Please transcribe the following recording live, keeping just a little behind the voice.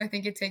I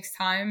think it takes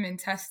time and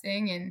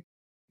testing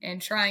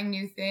and trying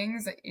new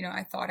things.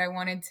 I thought I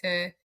wanted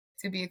to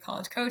be a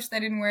college coach. That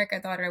didn't work. I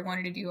thought I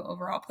wanted to do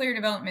overall player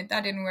development.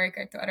 That didn't work.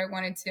 I thought I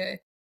wanted to,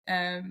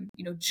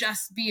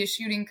 just be a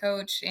shooting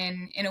coach.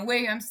 And in a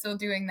way, I'm still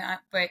doing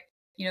that, but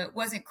it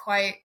wasn't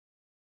quite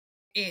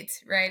it,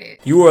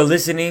 right? You are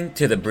listening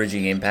to the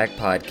Bridging Impact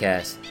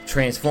Podcast,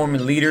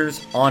 transforming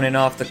leaders on and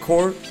off the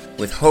court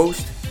with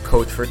host,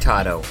 Coach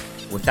Furtado.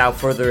 Without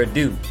further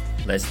ado,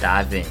 let's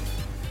dive in.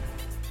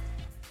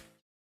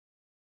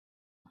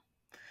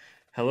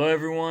 Hello,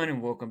 everyone,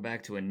 and welcome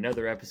back to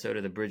another episode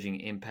of the Bridging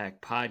Impact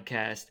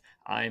Podcast.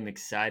 I am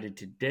excited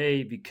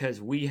today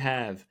because we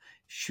have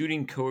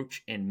shooting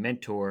coach and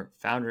mentor,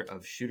 founder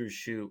of Shooters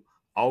Shoot,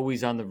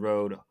 always on the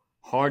road,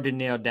 hard to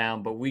nail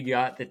down, but we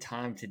got the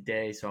time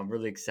today, so I'm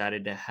really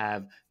excited to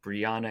have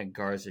BriAnna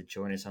Garza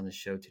join us on the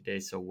show today.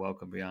 So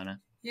welcome, BriAnna.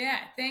 Yeah,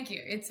 thank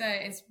you. It's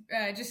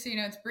just so you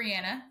know, it's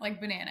BriAnna, like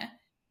banana,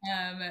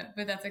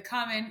 but that's a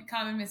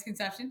common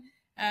misconception.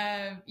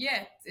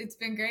 It's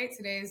been great.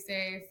 Today is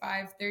day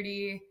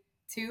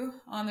 532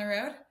 on the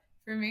road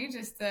for me,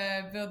 just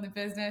building the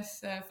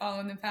business,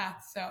 following the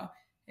path. So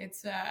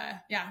it's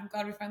I'm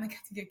glad we finally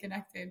got to get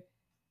connected.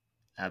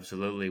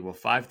 Absolutely. Well,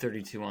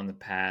 532 on the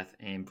path.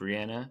 And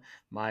BriAnna,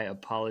 my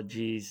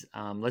apologies.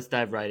 Let's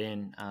dive right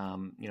in.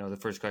 The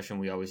first question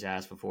we always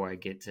ask before I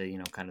get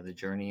to, kind of the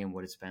journey and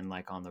what it's been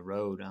like on the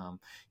road,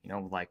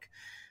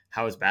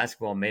 how has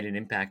basketball made an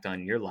impact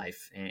on your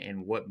life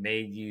and what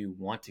made you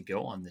want to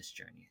go on this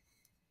journey?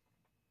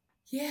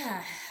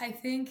 Yeah, I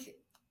think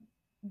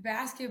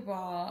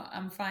basketball,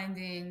 I'm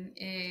finding,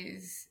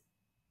 is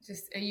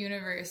just a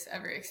universe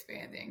ever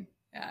expanding.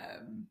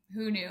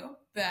 Who knew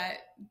that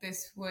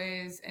this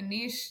was a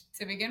niche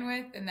to begin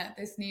with, and that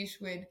this niche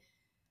would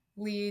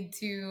lead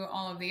to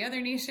all of the other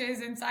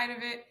niches inside of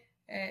it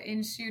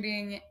in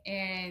shooting?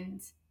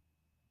 And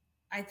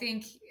I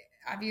think,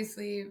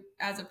 obviously,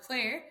 as a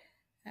player,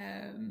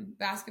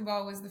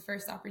 basketball was the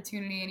first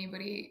opportunity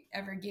anybody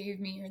ever gave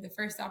me, or the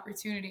first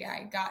opportunity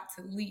I got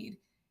to lead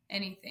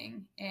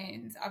anything.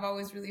 And I've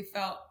always really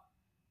felt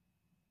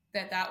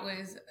that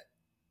was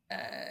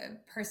a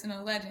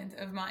personal legend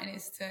of mine,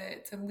 is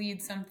to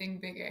lead something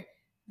bigger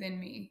than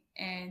me.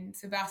 And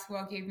so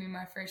basketball gave me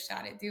my first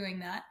shot at doing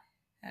that.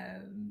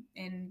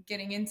 And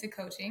getting into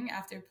coaching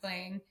after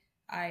playing,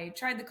 I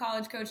tried the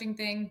college coaching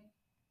thing.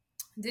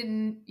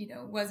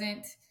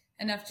 Wasn't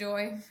enough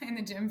joy in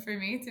the gym for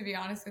me, to be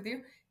honest with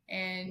you,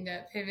 and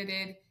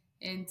pivoted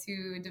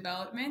into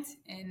development.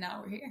 And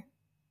now we're here.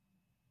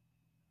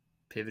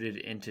 Pivoted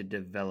into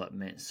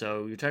development.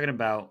 So you're talking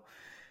about,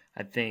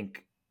 I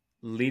think,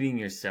 leading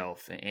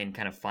yourself and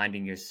kind of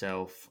finding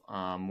yourself.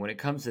 When it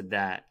comes to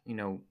that,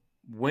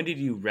 when did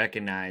you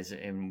recognize,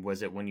 and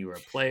was it when you were a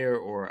player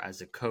or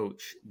as a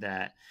coach,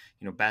 that,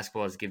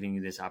 basketball is giving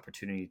you this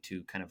opportunity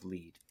to kind of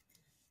lead?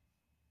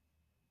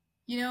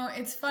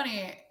 It's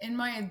funny. In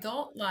my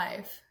adult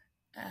life,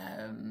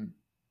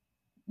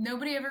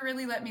 nobody ever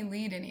really let me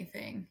lead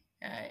anything.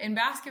 In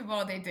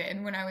basketball, they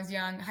did. When I was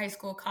young, high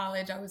school,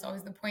 college, I was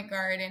always the point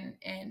guard,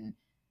 and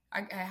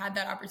I had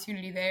that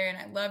opportunity there, and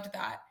I loved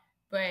that.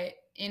 But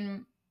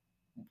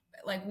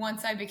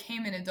once I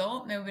became an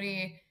adult,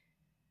 nobody,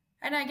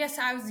 and I guess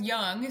I was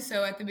young,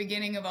 so at the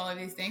beginning of all of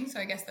these things, so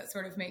I guess that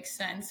sort of makes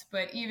sense.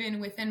 But even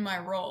within my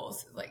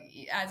roles,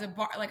 as a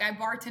bar, I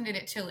bartended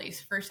at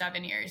Chili's for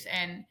 7 years,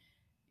 and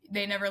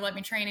they never let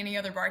me train any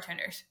other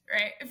bartenders,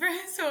 right?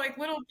 So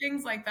little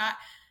things like that,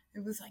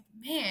 it was like,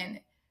 man,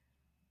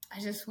 I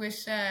just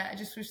wish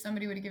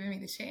somebody would have given me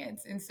the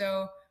chance. And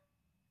so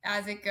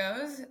as it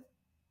goes,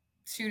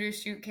 Shooters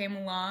Shoot came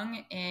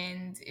along,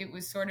 and it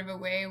was sort of a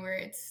way where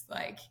it's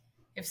like,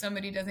 if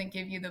somebody doesn't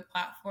give you the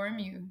platform,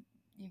 you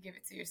give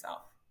it to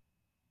yourself.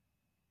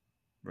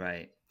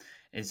 Right.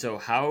 And so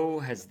how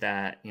has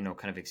that,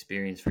 kind of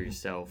experience for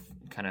yourself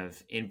kind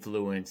of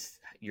influenced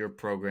your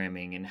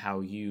programming and how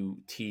you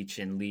teach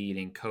and lead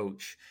and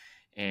coach?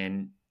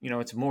 And,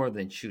 it's more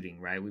than shooting,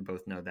 right? We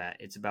both know that.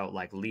 It's about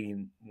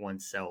leading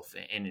oneself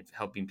and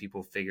helping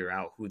people figure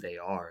out who they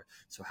are.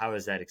 So how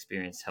has that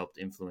experience helped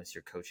influence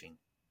your coaching?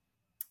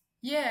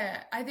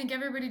 Yeah, I think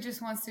everybody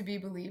just wants to be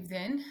believed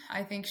in.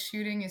 I think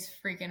shooting is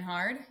freaking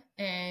hard.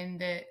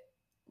 And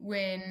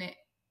when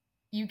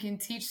you can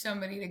teach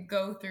somebody to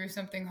go through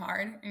something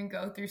hard and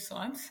go through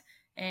slumps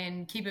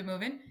and keep it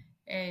moving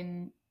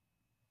and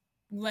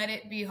let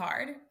it be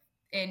hard,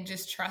 and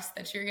just trust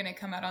that you're going to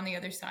come out on the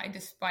other side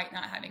despite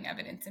not having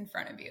evidence in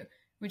front of you,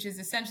 which is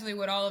essentially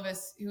what all of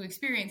us who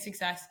experience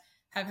success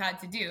have had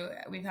to do.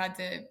 We've had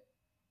to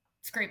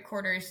scrape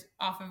quarters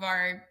off of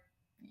our,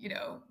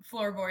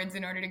 floorboards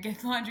in order to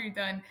get laundry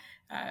done.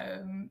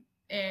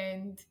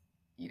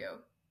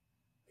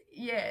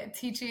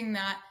 Teaching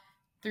that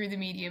through the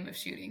medium of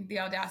shooting, the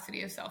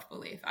audacity of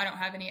self-belief. I don't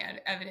have any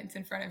evidence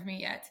in front of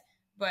me yet,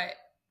 but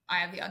I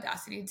have the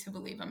audacity to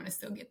believe I'm going to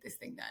still get this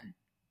thing done.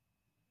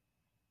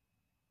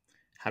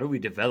 How do we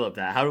develop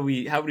that? How do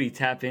we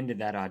tap into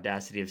that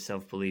audacity of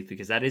self-belief?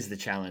 Because that is the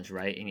challenge,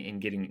 right? In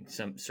getting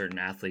some certain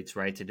athletes,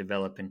 right, to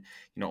develop and,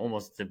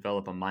 almost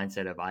develop a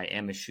mindset of I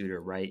am a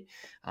shooter, right?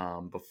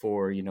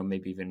 Before,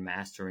 maybe even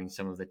mastering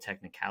some of the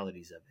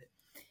technicalities of it.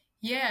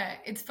 Yeah,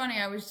 it's funny.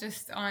 I was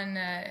just on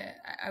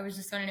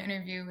an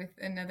interview with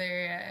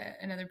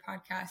another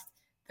podcast,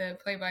 the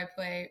Play by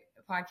Play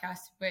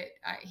podcast. But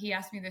he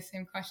asked me the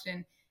same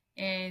question,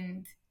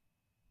 and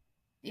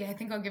yeah, I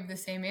think I'll give the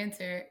same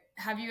answer.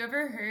 Have you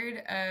ever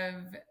heard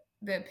of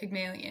the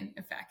Pygmalion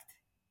effect?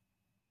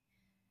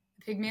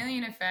 The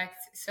Pygmalion effect.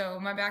 So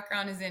my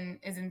background is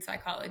in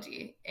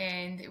psychology,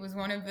 and it was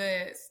one of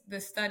the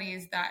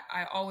studies that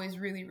I always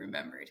really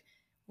remembered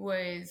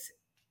was,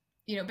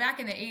 back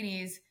in the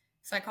 80s,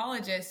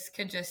 psychologists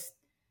could just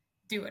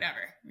do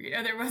whatever.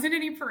 There wasn't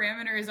any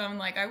parameters on,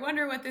 like, I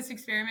wonder what this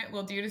experiment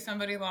will do to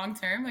somebody long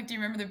term. Like, do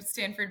you remember the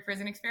Stanford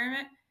prison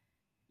experiment?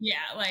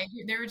 Yeah, like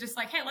they were just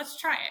like, hey, let's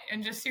try it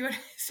and just see what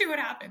see what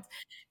happens.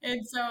 And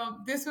so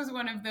this was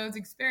one of those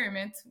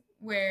experiments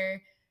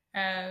where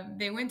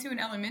they went to an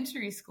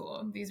elementary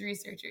school, these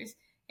researchers,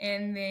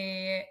 and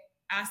they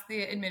asked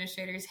the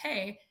administrators,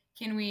 hey,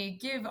 can we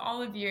give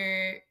all of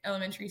your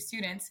elementary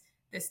students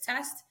this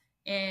test?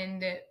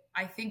 And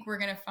I think we're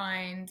going to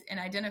find and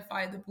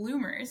identify the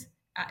bloomers,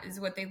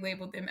 is what they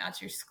labeled them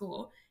at your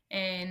school.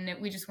 And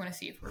we just want to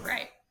see if we're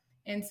right.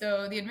 And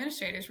so the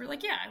administrators were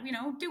like, yeah,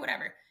 do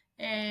whatever.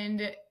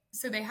 And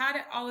so they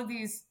had all of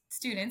these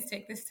students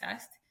take this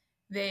test.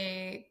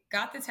 They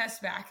got the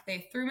test back,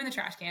 they threw them in the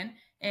trash can,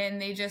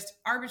 and they just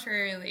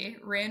arbitrarily,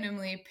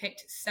 randomly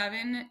picked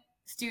 7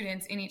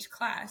 students in each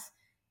class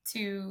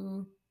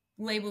to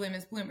label them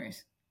as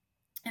bloomers.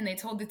 And they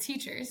told the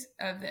teachers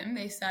of them,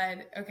 they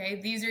said, okay,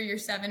 these are your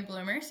 7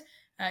 bloomers,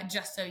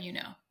 just so you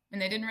know.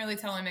 And they didn't really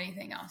tell them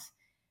anything else.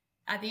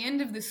 At the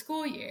end of the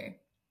school year,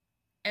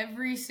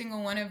 every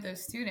single one of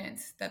those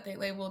students that they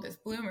labeled as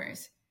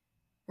bloomers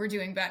were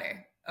doing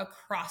better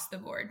across the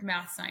board: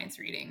 math, science,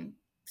 reading,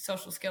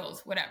 social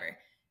skills, whatever.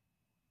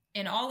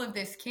 And all of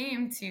this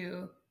came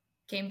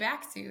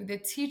back to the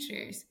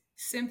teachers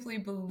simply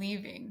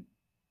believing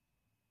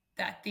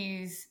that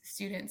these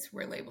students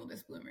were labeled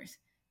as bloomers,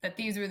 that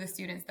these were the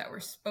students that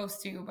were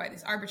supposed to, by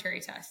this arbitrary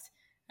test,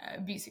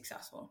 be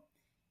successful.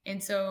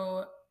 And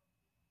so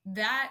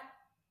that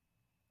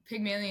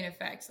Pygmalion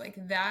effect, like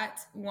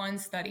that one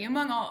study,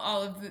 among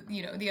all of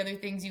the other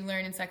things you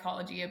learn in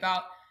psychology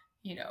about,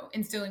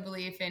 instilling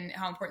belief and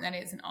how important that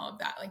is and all of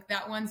that, like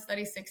that one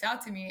study sticks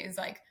out to me is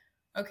like,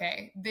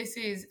 okay, this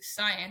is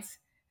science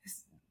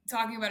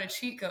talking about a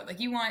cheat code. Like,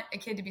 you want a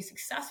kid to be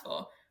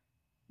successful,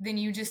 then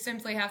you just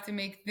simply have to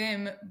make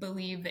them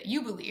believe that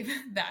you believe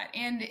that.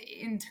 And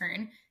in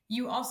turn,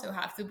 you also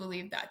have to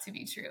believe that to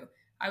be true.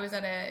 I was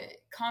at a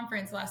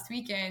conference last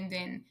weekend,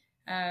 and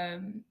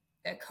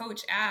a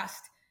coach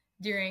asked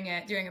during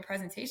a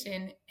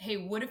presentation, hey,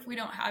 what if we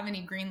don't have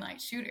any green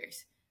light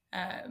shooters?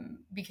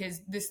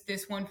 Because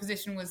this one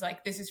position was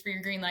like, this is for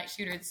your green light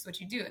shooter, this is what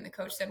you do. And the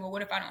coach said, well,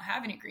 what if I don't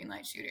have any green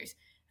light shooters?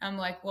 I'm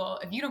like, well,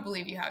 if you don't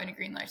believe you have any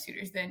green light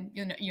shooters, then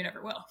you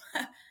never will.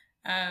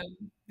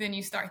 Then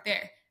you start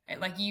there.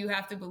 Like, you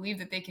have to believe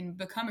that they can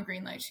become a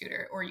green light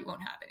shooter, or you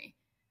won't have any.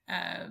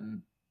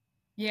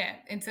 Yeah.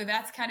 And so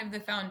that's kind of the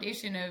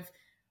foundation of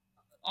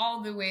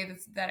all the way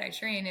that I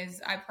train.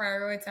 Is I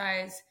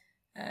prioritize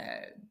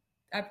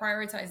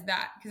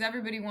that, because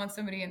everybody wants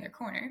somebody in their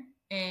corner,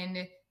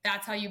 and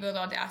that's how you build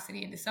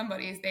audacity into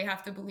somebody. Is they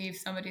have to believe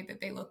somebody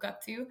that they look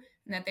up to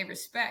and that they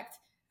respect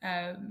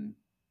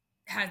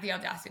has the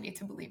audacity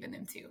to believe in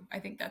them too. I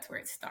think that's where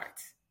it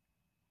starts.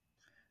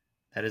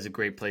 That is a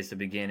great place to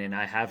begin. And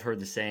I have heard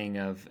the saying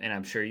of, and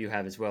I'm sure you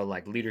have as well,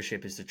 like,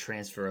 leadership is the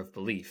transfer of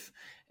belief.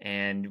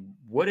 And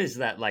what is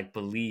that, like,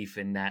 belief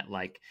in that,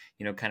 like,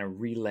 kind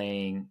of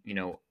relaying,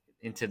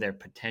 into their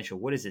potential?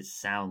 What does it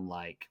sound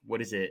like? What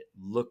does it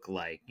look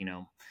like?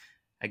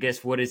 I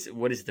guess what is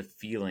the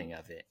feeling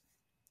of it?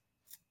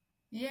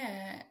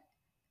 Yeah.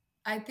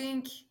 I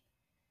think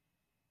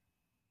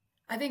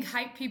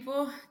hype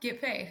people get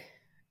paid.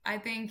 I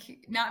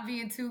think not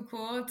being too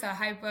cool to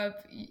hype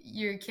up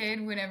your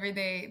kid whenever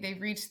they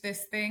reach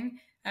this thing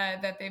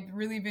that they've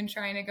really been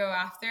trying to go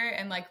after,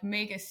 and like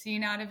make a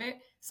scene out of it.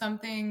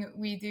 Something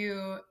we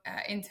do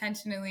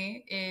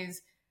intentionally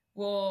is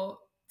we'll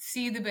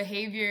see the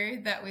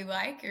behavior that we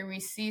like, or we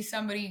see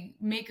somebody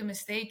make a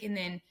mistake and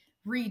then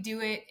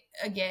redo it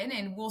again,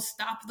 and we'll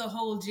stop the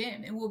whole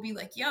gym and we'll be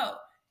like, yo,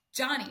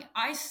 Johnny,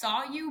 I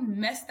saw you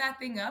mess that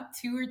thing up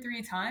 2 or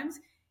 3 times,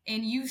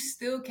 and you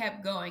still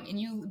kept going, and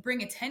you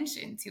bring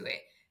attention to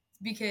it,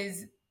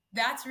 because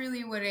that's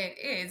really what it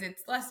is.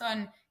 It's less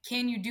on,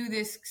 can you do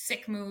this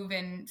sick move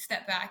and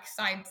step back,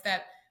 side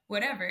step,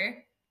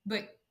 whatever,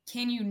 but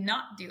can you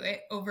not do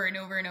it over and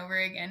over and over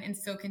again and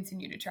still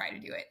continue to try to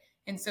do it?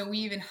 And so we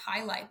even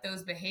highlight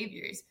those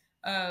behaviors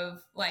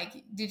of,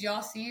 like, did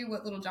y'all see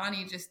what little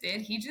Johnny just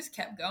did? He just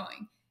kept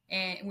going,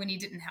 and when he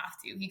didn't have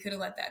to, he could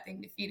have let that thing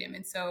defeat him.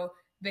 And so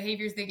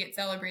behaviors that get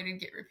celebrated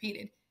get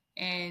repeated,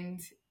 and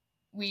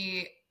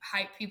we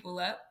hype people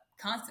up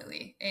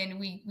constantly. And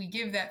we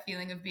give that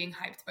feeling of being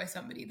hyped by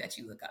somebody that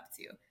you look up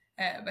to,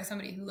 by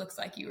somebody who looks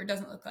like you or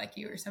doesn't look like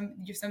you, or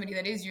you're somebody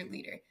that is your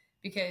leader,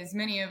 because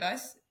many of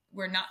us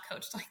were not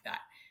coached like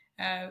that.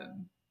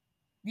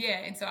 Yeah.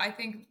 And so I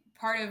think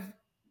part of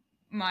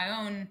my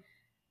own,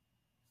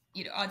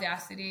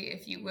 audacity,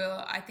 if you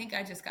will, I think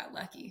I just got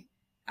lucky.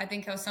 I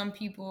think how some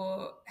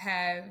people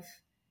have,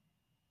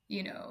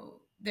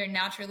 they're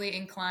naturally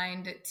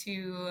inclined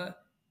to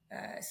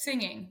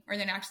singing, or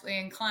they're naturally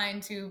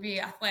inclined to be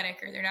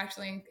athletic, or they're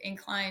naturally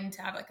inclined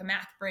to have like a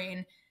math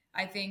brain.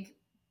 I think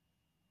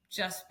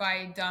just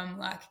by dumb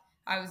luck,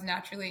 I was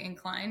naturally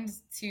inclined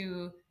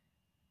to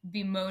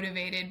be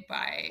motivated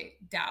by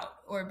doubt,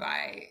 or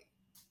by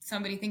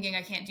somebody thinking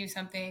I can't do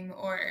something,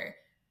 or,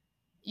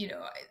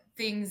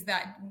 things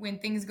that when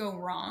things go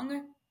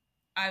wrong,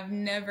 I've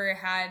never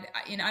had,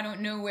 I don't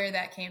know where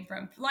that came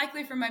from.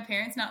 Likely from my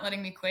parents not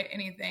letting me quit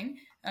anything.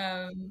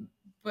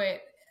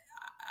 But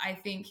I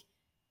think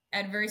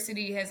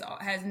adversity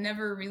has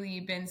never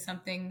really been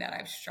something that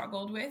I've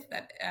struggled with,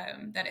 that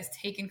has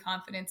taken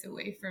confidence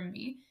away from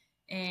me.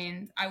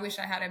 And I wish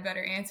I had a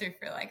better answer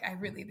for, like, I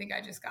really think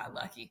I just got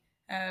lucky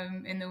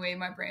in the way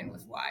my brain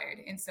was wired.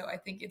 And so I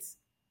think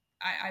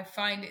I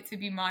find it to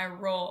be my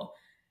role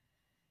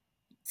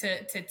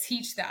to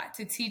teach that,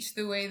 to teach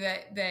the way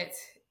that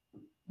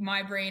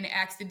my brain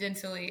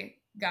accidentally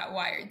got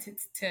wired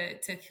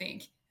to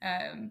think,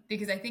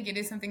 because I think it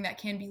is something that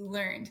can be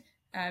learned,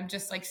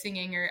 just like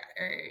singing, or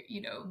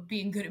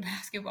being good at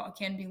basketball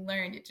can be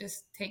learned. It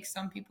just takes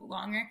some people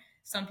longer.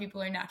 Some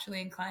people are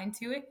naturally inclined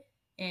to it,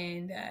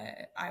 and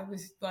I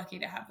was lucky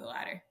to have the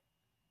latter.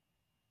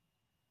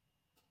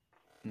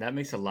 And that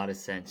makes a lot of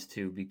sense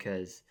too,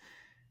 because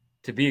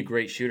to be a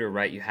great shooter,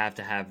 right, you have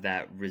to have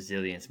that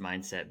resilience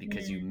mindset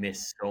because you Mm.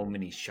 miss so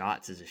many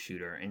shots as a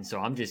shooter. And so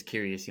I'm just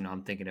curious,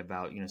 I'm thinking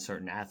about,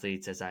 certain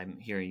athletes as I'm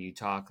hearing you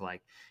talk,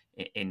 like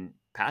in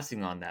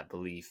passing on that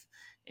belief.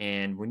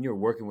 And when you're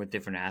working with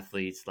different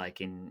athletes,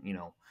 like in,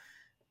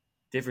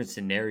 different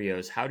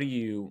scenarios, how do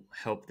you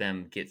help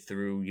them get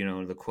through,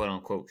 the quote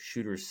unquote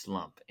shooter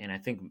slump? And I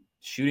think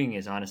shooting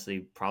is honestly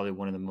probably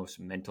one of the most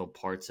mental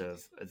parts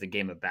of the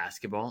game of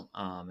basketball.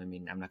 I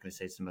mean, I'm not going to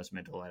say it's the most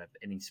mental out of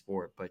any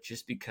sport, but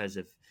just because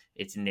of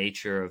its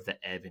nature of the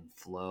ebb and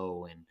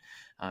flow. And,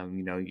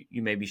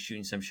 you may be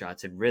shooting some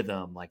shots in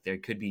rhythm, like there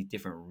could be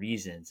different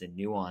reasons and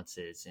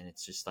nuances. And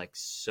it's just like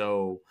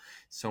so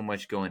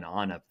much going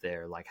on up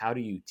there. Like, how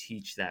do you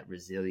teach that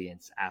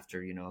resilience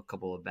after, a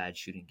couple of bad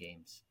shooting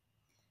games?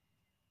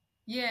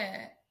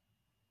 Yeah,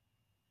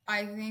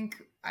 I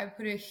think I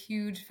put a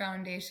huge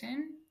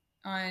foundation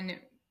on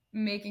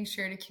making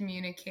sure to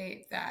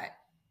communicate that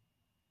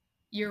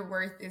your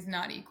worth is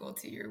not equal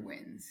to your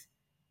wins,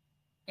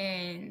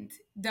 and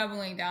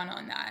doubling down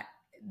on that.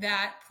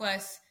 That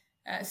plus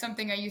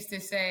something I used to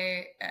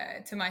say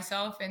to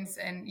myself,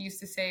 and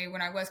used to say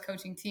when I was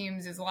coaching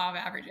teams, is law of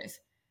averages.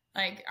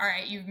 Like, all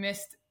right, you've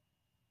missed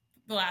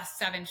the last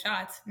 7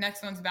 shots.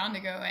 Next one's bound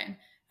to go in.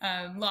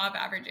 Law of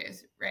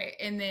averages, right?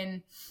 And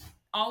then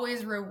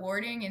always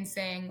rewarding and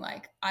saying,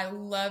 like, I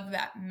love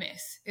that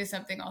miss is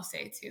something I'll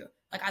say too.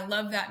 Like, I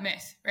love that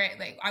miss, right?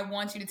 Like, I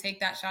want you to take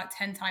that shot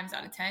 10 times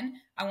out of 10.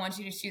 I want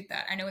you to shoot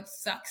that. I know it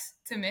sucks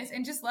to miss,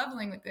 and just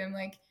leveling with them.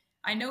 Like,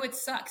 I know it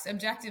sucks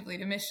objectively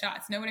to miss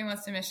shots. Nobody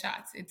wants to miss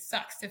shots. It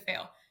sucks to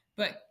fail,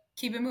 but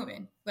keep it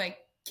moving. Like,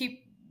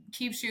 keep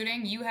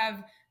shooting. You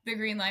have the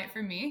green light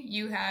from me.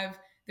 You have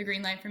the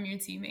green light from your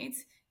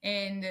teammates.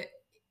 And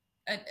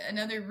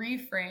another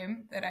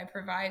reframe that I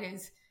provide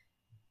is,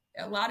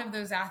 a lot of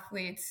those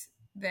athletes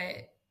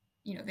that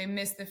they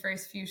miss the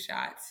first few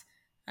shots,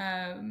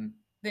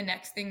 the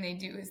next thing they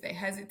do is they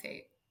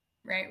hesitate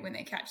right when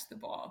they catch the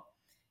ball.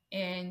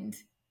 And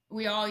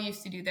we all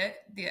used to do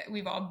that.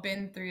 We've all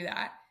been through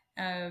that.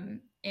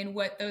 And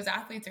what those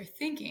athletes are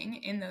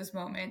thinking in those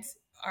moments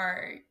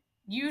are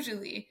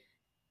usually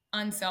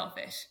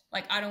unselfish.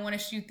 Like, I don't want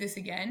to shoot this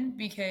again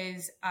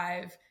because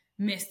I've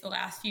missed the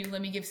last few.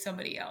 Let me give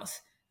somebody else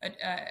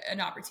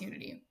an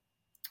opportunity.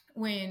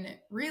 When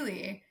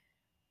really,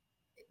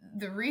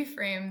 the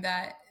reframe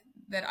that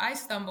I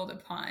stumbled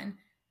upon,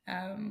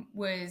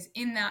 was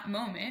in that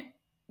moment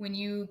when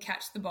you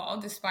catch the ball,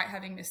 despite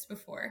having missed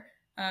before.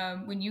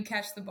 When you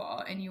catch the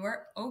ball and you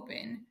are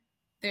open,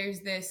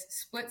 there's this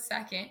split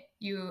second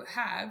you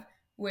have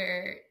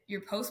where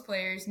your post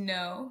players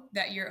know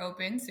that you're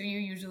open, so you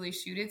usually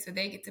shoot it, so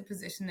they get to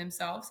position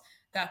themselves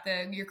that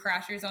your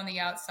crashers on the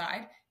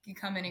outside can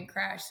come in and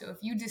crash. So if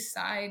you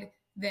decide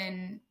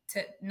then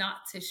to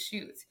not to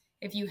shoot,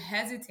 if you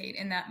hesitate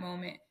in that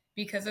moment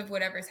because of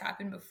whatever's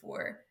happened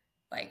before,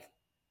 like,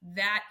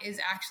 that is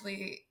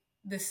actually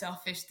the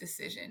selfish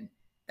decision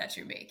that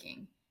you're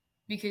making,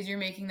 because you're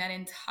making that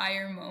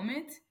entire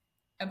moment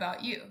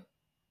about you,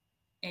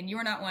 and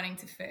you're not wanting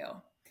to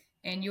fail,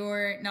 and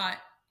you're not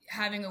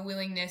having a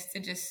willingness to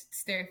just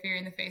stare fear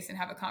in the face and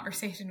have a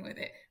conversation with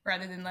it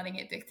rather than letting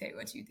it dictate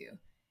what you do.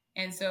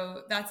 And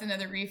so that's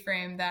another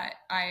reframe that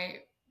I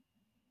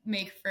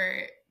make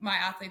for my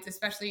athletes,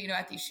 especially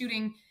at these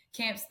shooting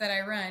camps that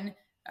I run,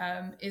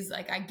 is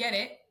like, I get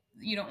it.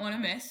 you don't want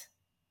to miss.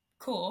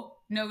 Cool.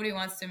 Nobody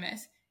wants to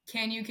miss.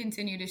 Can you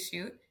continue to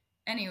shoot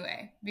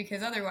anyway?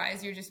 Because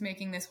otherwise, you're just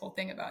making this whole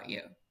thing about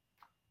you.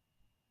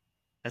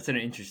 That's an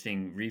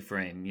interesting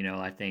reframe.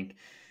 I think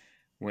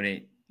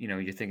when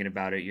you're thinking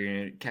about it, you're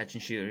gonna catch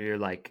and shoot. You're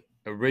like,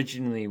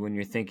 originally when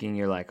you're thinking,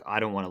 you're like, I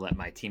don't want to let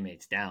my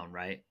teammates down,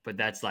 right? But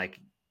that's like,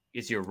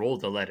 it's your role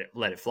to let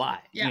it fly,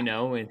 Yeah.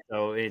 and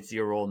so it's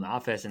your role in the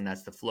offense, and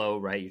that's the flow,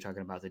 right? You're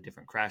talking about the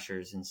different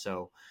crashers, and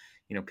so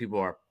people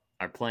are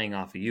playing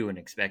off of you and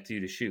expect you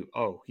to shoot.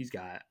 Oh,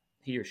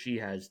 he or she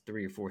has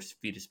 3 or 4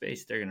 feet of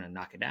space. They're gonna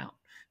knock it down,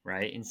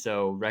 right? And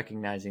so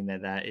recognizing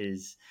that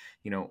is,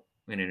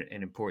 in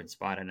an important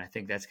spot. And I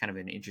think that's kind of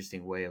an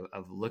interesting way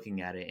of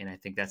looking at it. And I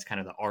think that's kind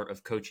of the art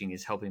of coaching,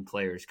 is helping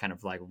players kind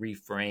of like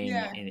reframe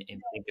Yeah. and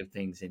think of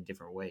things in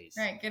different ways.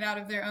 Right. Get out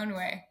of their own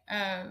way.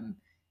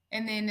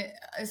 And then,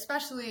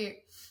 especially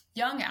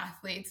young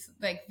athletes,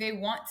 like they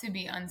want to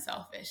be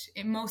unselfish.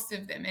 Most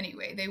of them,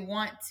 anyway, they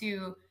want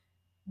to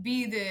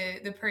be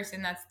the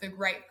person that's the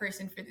right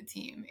person for the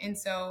team. And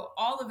so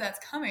all of that's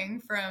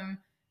coming from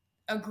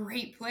a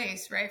great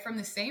place, right? From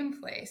the same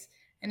place.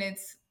 And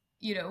it's,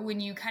 when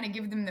you kind of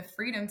give them the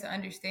freedom to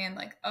understand,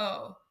 like,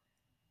 oh,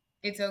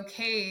 it's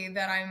okay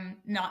that I'm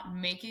not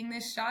making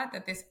this shot,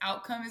 that this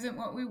outcome isn't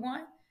what we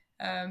want,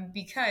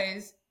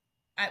 because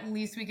at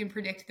least we can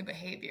predict the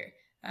behavior.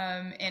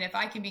 And if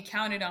I can be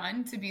counted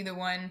on to be the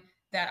one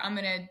that I'm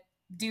going to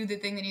do the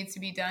thing that needs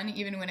to be done,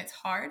 even when it's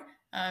hard,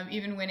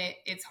 even when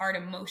it's hard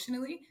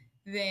emotionally,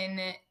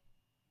 then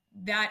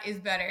that is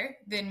better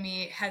than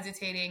me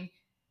hesitating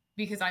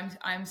because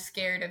I'm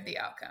scared of the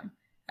outcome,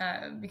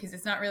 because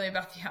it's not really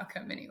about the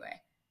outcome anyway.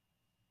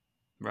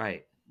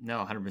 Right.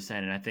 No, 100%.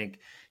 And I think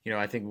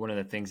one of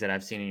the things that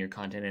I've seen in your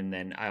content, and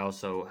then I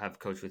also have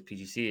coached with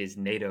PGC, is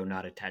NATO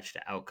not attached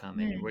to outcome.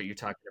 And Mm. what you're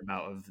talking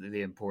about of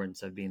the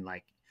importance of being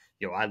like,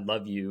 I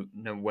love you,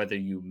 no, whether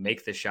you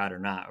make the shot or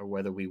not, or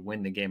whether we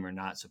win the game or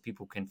not, so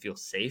people can feel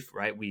safe,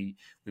 right? We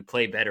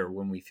play better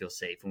when we feel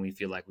safe, when we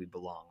feel like we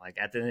belong. Like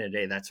at the end of the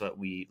day, that's what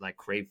we like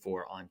crave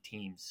for on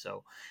teams.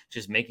 So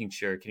just making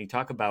sure. Can you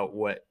talk about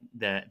what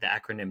the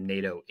acronym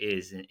NATO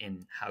is,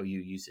 and how you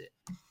use it?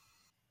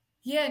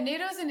 Yeah,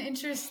 NATO's an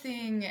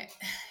interesting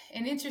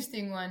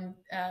one.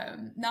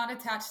 Not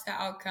attached to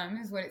outcome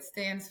is what it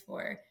stands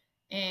for,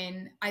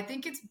 and I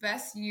think it's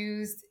best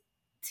used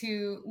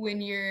to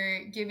when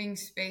you're giving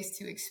space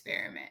to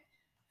experiment.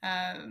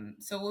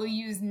 So we'll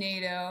use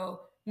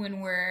NATO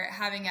when we're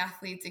having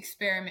athletes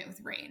experiment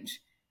with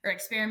range or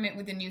experiment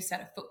with a new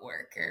set of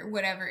footwork or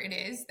whatever it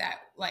is that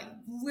like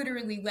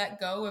literally let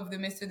go of the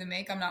miss or the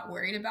make. I'm not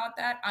worried about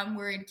that. I'm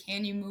worried,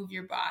 can you move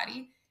your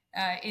body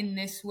in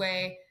this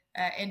way,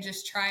 and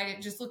just try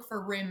to just look for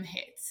rim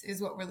hits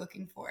is what we're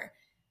looking for.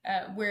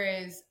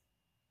 Whereas,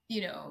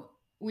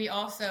 we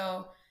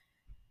also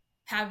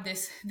have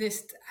this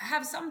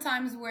have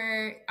sometimes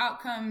where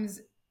outcomes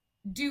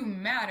do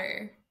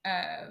matter,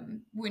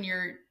 when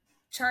you're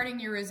charting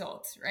your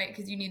results, right?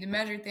 Because you need to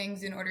measure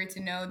things in order to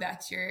know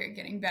that you're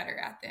getting better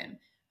at them.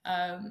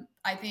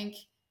 I think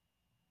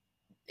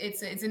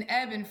it's an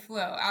ebb and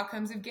flow.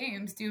 Outcomes of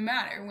games do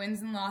matter.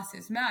 Wins and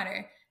losses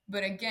matter.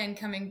 But again,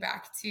 coming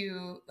back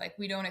to like,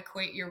 we don't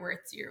equate your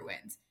worth to your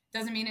wins.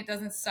 Doesn't mean it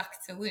doesn't suck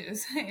to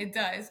lose. It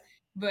does.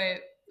 But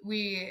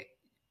we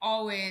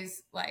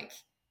always like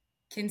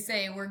can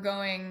say we're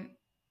going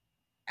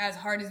as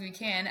hard as we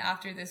can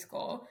after this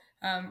goal.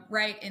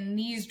 Right. In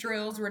these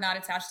drills, we're not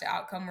attached to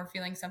outcome. We're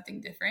feeling something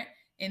different.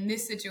 In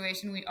this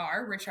situation, we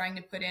are. We're trying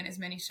to put in as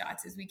many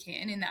shots as we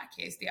can. In that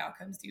case, the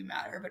outcomes do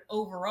matter. But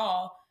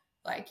overall,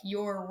 like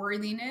your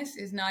worthiness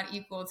is not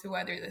equal to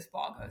whether this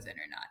ball goes in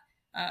or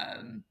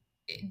not.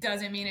 It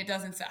doesn't mean it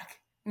doesn't suck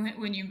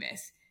when you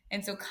miss.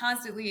 And so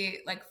constantly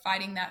like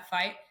fighting that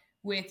fight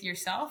with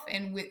yourself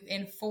and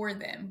for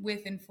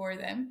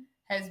them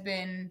has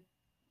been,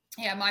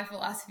 yeah, my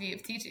philosophy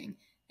of teaching.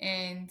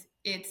 And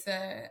it's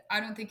I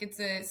don't think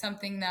it's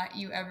something that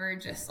you ever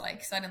just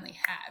like suddenly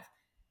have.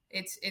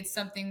 It's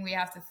something we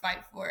have to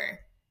fight for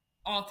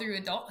all through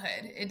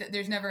adulthood.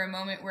 There's never a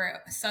moment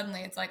where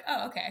suddenly it's like,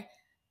 oh, okay,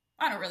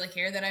 I don't really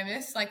care that I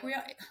miss. Like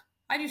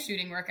I do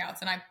shooting workouts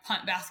and I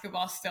punt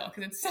basketball still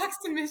because it sucks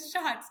to miss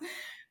shots.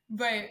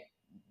 But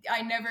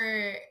I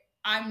never,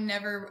 I'm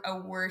never a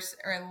worse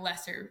or a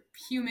lesser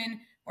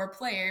human or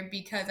player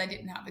because I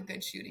didn't have a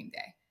good shooting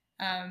day.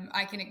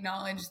 I can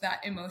acknowledge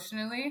that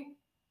emotionally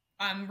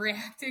I'm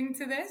reacting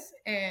to this,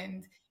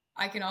 and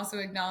I can also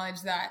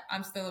acknowledge that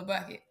I'm still a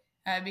bucket,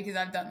 because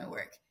I've done the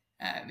work.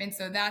 And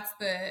so that's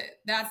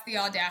the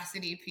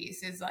audacity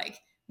piece, is like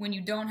when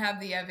you don't have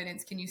the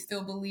evidence, can you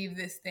still believe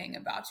this thing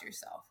about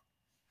yourself?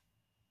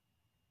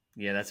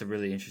 Yeah, that's a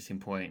really interesting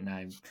point,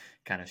 and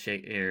kind of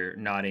shake or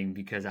nodding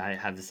because I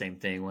have the same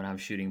thing when I'm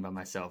shooting by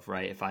myself,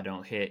 right? If I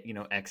don't hit,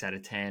 X out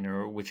of 10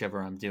 or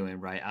whichever I'm doing,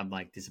 right, I'm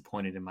like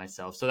disappointed in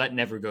myself. So that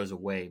never goes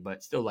away,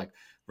 but still like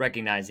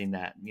recognizing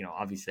that,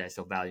 obviously I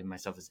still value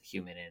myself as a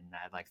human, and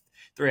I like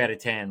 3 out of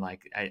 10,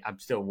 like I'm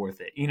still worth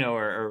it,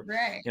 or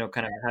Right.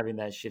 kind of having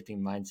that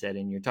shifting mindset.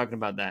 And you're talking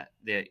about that,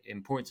 the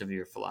importance of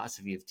your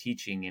philosophy of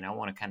teaching. And I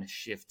want to kind of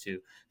shift to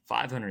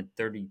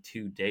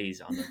 532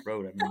 days on the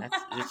road. I mean,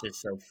 it's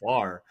just so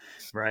far,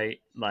 right?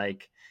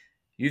 Like,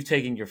 you've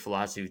taken your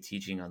philosophy of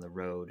teaching on the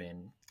road,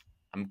 and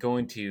I'm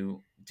going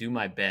to do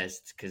my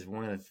best, because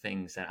one of the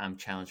things that I'm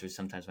challenged with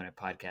sometimes when I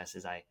podcast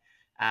is I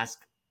ask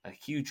a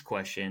huge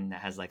question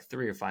that has like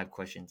 3 or 5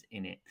 questions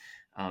in it.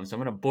 So I'm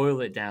going to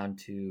boil it down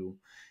to,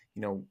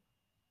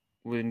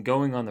 when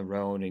going on the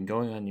road and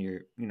going on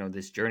your,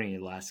 this journey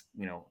last,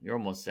 you're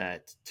almost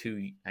at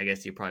two, I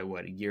guess you're probably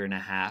what, a year and a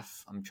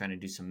half. I'm trying to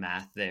do some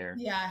math there.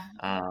 Yeah.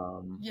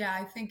 Um, Yeah.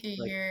 I think a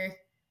like year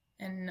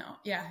and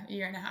yeah, a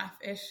year and a half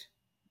ish.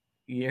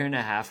 year and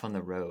a half on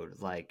the road.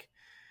 Like,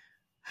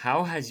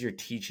 how has your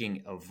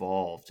teaching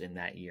evolved in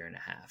that year and a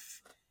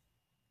half?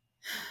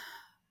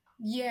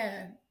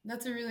 Yeah,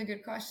 that's a really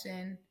good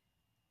question.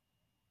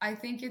 I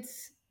think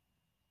it's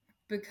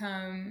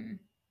become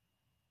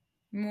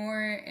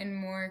more and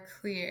more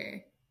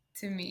clear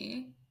to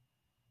me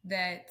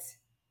that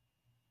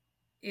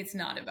it's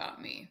not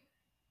about me.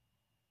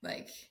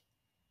 Like,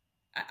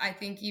 I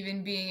think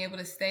even being able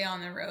to stay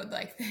on the road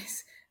like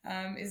this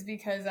is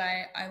because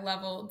I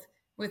leveled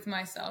with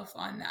myself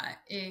on that.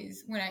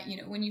 Is when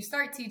when you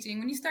start teaching,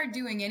 when you start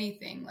doing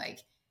anything, like,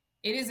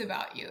 it is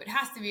about you. It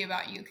has to be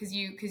about you, because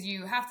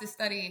you have to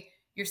study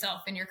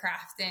yourself and your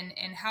craft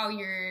and how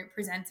you're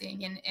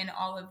presenting and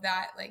all of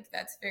that. Like,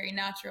 that's very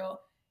natural.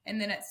 And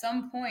then at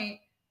some point,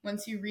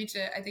 once you reach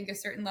I think a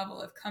certain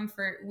level of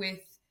comfort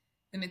with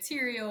the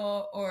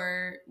material,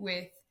 or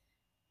with,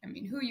 I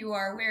mean, who you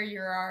are, where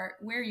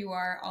you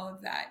are, all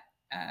of that.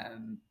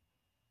 Um,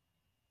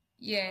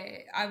 yeah,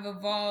 I've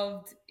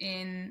evolved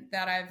in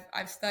that.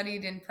 I've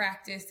studied and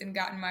practiced and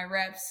gotten my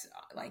reps,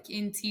 like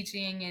in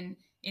teaching and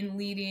in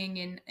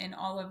leading and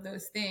all of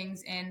those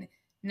things. And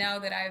now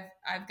that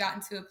I've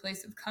gotten to a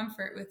place of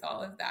comfort with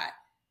all of that,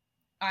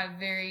 I've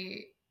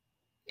very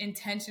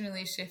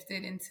intentionally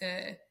shifted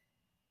into,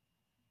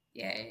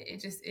 yeah,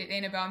 it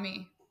ain't about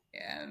me.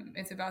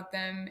 It's about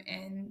them.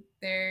 And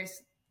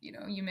there's,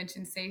 you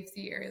mentioned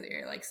safety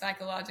earlier, like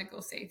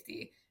psychological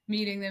safety,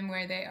 meeting them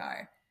where they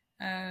are.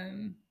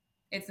 Um,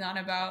 it's not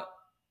about,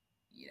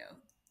 you know,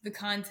 the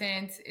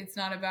content. It's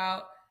not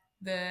about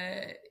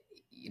the,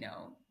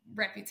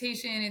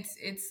 reputation.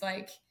 It's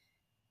like,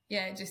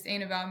 yeah, it just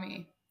ain't about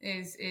me.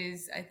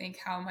 Is I think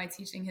how my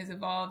teaching has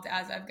evolved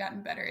as I've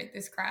gotten better at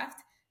this craft.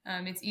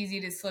 It's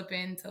easy to slip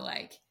into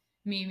like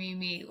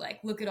me. Like,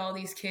 look at all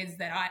these kids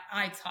that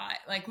I taught.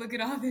 Like, look at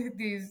all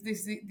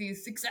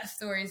these success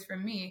stories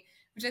from me,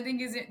 which I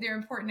think is they're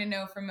important to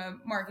know from a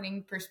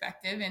marketing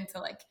perspective, and to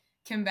like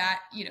combat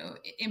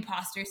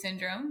imposter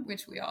syndrome,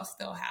 which we all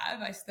still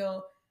have. I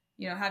still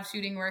have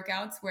shooting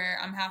workouts where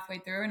I'm halfway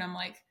through and I'm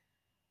like,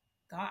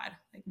 God,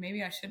 like,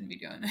 maybe I shouldn't be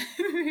doing that.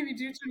 Maybe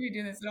you shouldn't be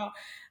doing this at all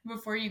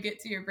before you get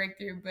to your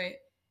breakthrough. But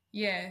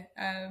yeah,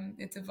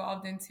 it's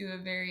evolved into a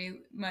very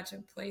much a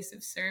place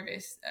of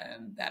service,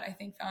 that I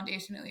think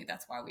foundationally,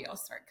 that's why we all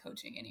start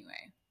coaching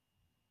anyway.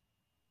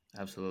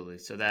 Absolutely.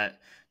 So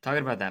that,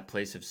 talking about that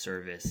place of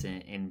service,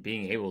 and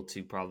being able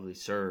to probably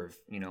serve,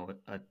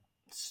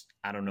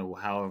 I don't know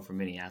however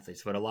many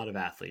athletes, but a lot of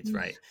athletes,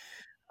 right?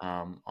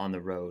 On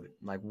the road.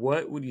 Like,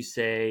 what would you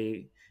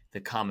say the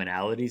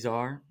commonalities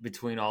are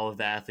between all of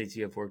the athletes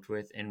you have worked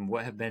with, and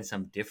what have been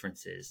some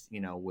differences,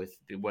 with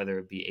whether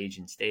it be age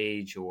and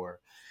stage, or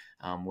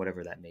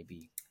whatever that may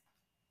be?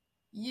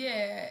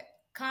 Yeah,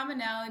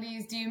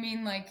 commonalities. Do you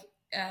mean like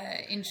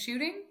in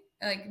shooting,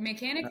 like Uh,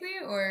 mechanically,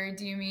 or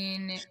do you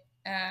mean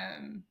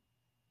um,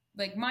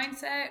 like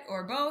mindset,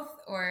 or both,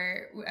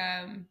 or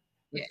yeah?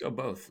 Let's go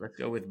both. Let's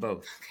go with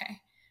both.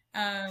 Okay.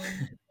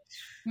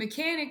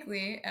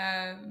 Mechanically,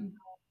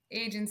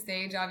 age and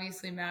stage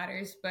obviously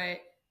matters, but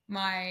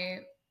my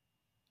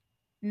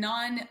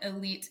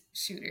non-elite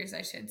shooters,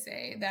 I should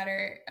say, that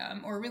are,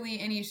 or really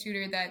any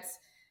shooter that's,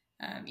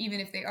 even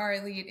if they are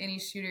elite, any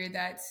shooter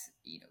that's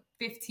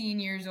 15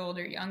 years old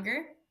or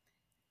younger.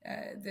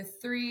 The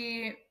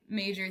three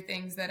major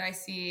things that I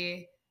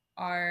see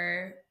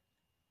are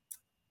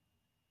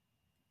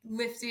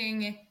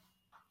lifting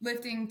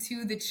lifting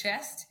to the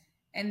chest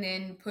and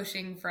then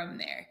pushing from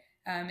there,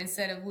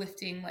 instead of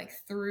lifting like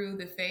through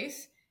the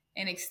face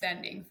and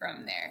extending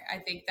from there. I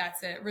think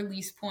that's a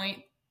release point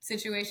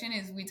situation.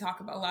 Is we talk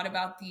about a lot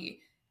about the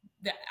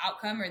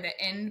outcome or the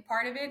end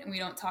part of it, and we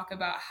don't talk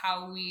about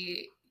how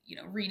we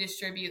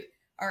redistribute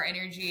our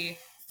energy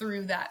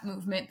through that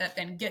movement that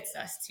then gets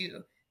us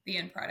to the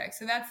end product.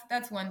 So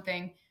that's one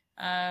thing.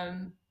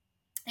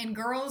 In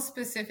girls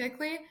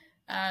specifically,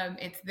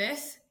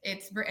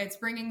 it's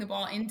bringing the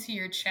ball into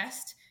your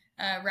chest,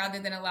 rather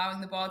than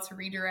allowing the ball to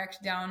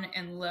redirect down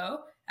and low,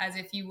 as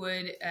if you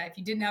would, if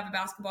you didn't have a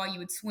basketball, you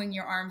would swing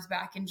your arms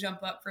back and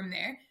jump up from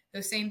there.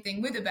 the same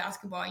thing with a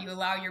basketball. You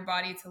allow your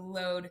body to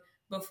load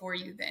before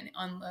you then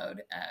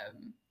unload.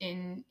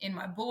 In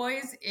my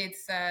boys,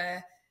 it's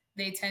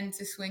they tend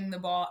to swing the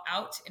ball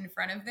out in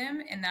front of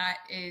them, and that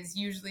is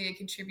usually a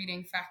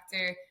contributing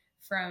factor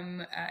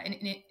from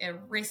a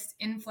wrist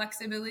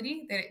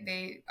inflexibility.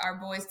 Our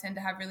boys tend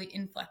to have really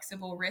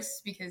inflexible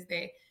wrists because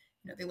they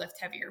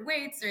lift heavier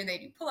weights or they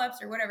do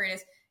pull-ups or whatever it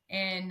is,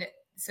 and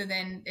so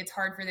then it's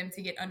hard for them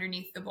to get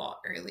underneath the ball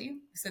early.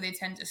 So they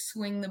tend to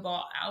swing the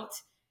ball out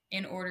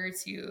in order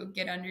to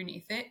get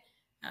underneath it.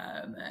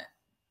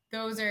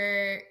 Those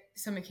are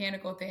some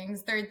mechanical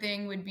things. Third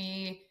thing would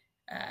be,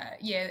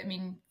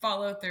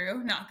 follow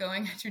through, not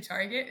going at your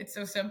target. It's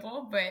so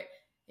simple, but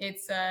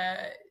it's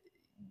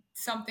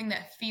something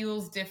that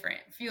feels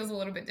a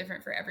little bit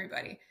different for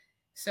everybody.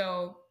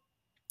 So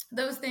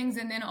those things,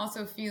 and then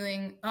also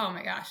feeling, oh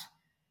my gosh,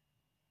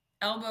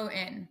 elbow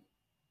in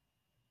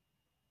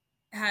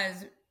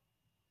has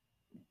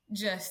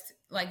just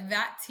like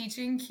that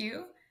teaching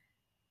cue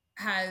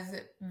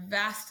has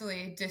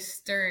vastly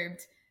disturbed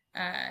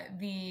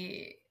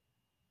the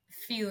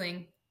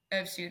feeling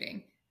of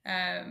shooting,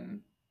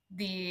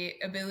 the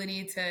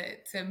ability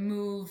to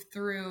move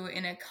through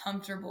in a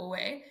comfortable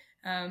way.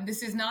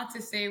 This is not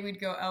to say we'd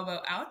go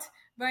elbow out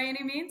by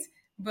any means,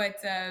 but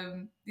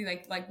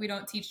like we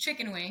don't teach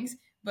chicken wings,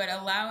 but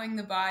allowing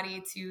the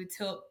body to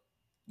tilt,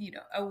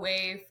 not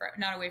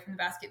away from the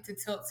basket, to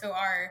tilt so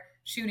our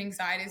shooting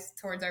side is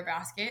towards our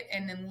basket,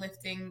 and then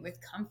lifting with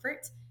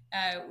comfort,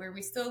 where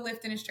we still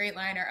lift in a straight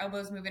line, our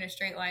elbows move in a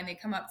straight line, they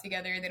come up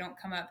together, they don't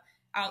come up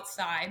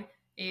outside,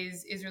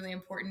 is really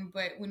important.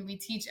 But when we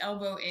teach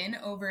elbow in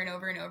over and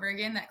over and over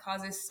again, that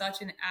causes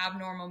such an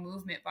abnormal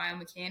movement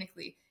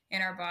biomechanically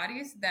in our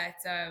bodies that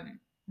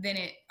then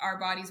our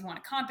bodies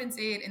want to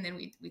compensate, and then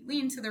we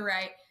lean to the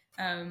right.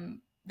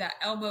 That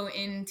elbow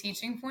in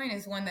teaching point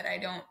is one that I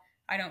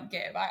don't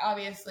give.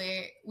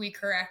 We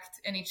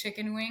correct any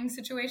chicken wing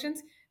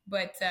situations,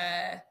 but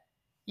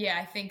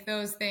I think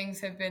those things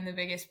have been the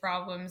biggest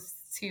problems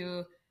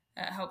to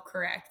help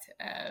correct.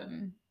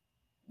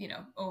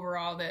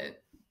 Overall, the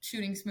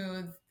shooting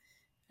smooth,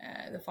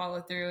 the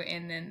follow through,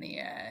 and then the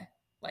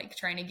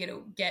trying to get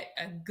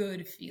a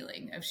good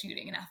feeling of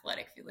shooting, an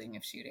athletic feeling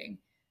of shooting.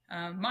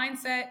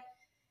 Mindset.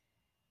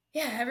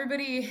 Yeah,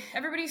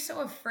 everybody's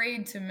so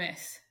afraid to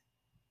miss.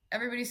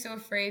 Everybody's so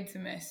afraid to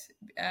miss.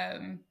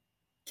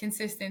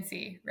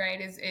 Consistency, right,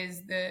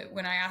 is the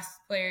when I ask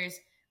players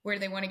where do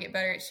they want to get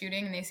better at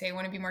shooting, and they say I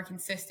want to be more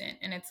consistent,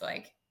 and it's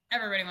like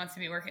everybody wants to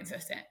be more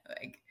consistent.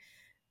 Like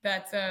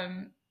that's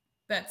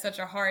such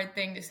a hard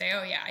thing to say.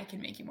 Oh yeah, I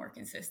can make you more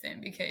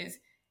consistent, because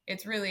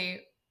it's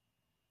really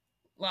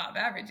law of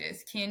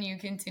averages. Can you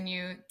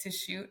continue to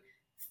shoot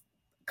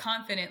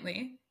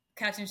confidently,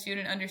 catch and shoot,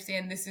 and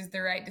understand this is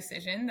the right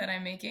decision that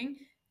I'm making,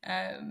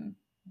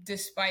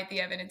 despite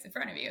the evidence in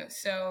front of you?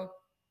 So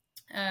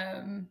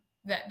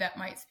that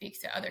might speak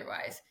to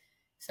otherwise.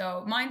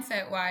 So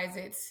mindset wise,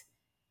 it's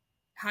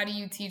how do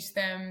you teach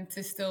them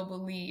to still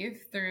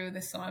believe through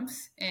the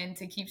slumps and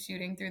to keep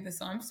shooting through the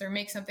slumps, or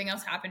make something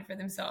else happen for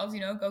themselves?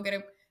 Go get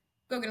a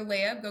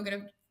layup, go get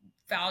a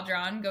foul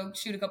drawn, go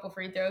shoot a couple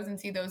free throws and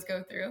see those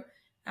go through.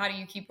 How do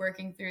you keep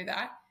working through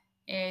that?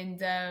 And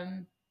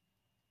the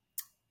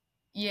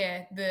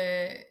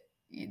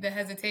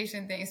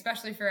hesitation thing,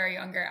 especially for our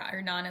younger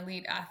or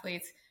non-elite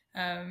athletes,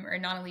 or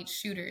non-elite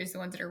shooters, the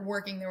ones that are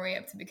working their way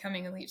up to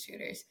becoming elite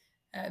shooters.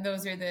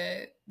 Those are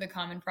the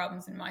common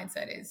problems in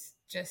mindset, is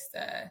just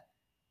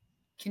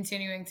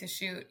continuing to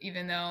shoot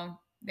even though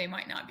they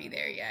might not be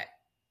there yet.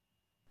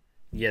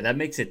 Yeah, that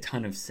makes a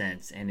ton of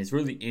sense, and it's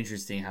really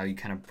interesting how you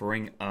kind of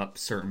bring up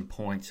certain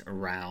points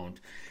around,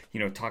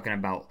 talking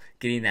about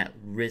getting that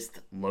wrist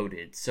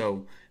loaded.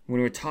 So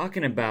when we're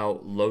talking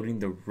about loading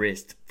the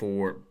wrist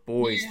for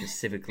boys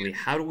specifically,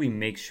 how do we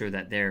make sure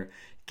that they're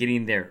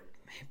getting their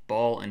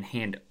ball and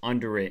hand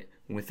under it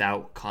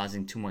without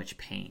causing too much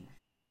pain?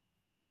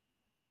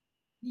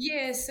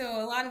 Yeah,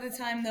 so a lot of the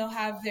time they'll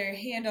have their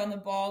hand on the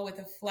ball with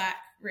a flat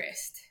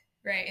wrist,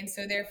 right? And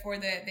so therefore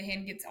the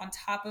hand gets on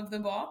top of the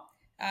ball,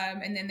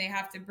 and then they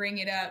have to bring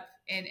it up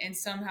and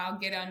somehow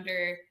get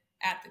under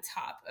at the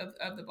top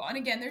of the ball. And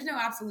again, there's no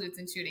absolutes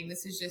in shooting.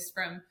 This is just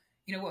from,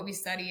 what we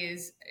study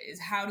is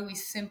how do we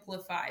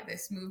simplify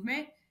this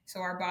movement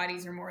so our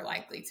bodies are more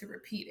likely to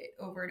repeat it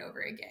over and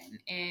over again.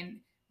 And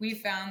we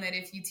found that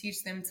if you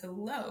teach them to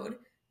load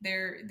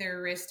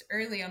their wrist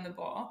early on the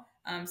ball,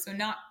 so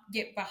not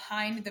get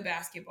behind the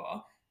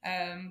basketball,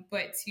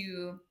 but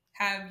to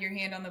have your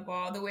hand on the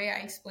ball. The way I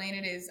explain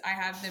it is I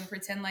have them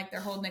pretend like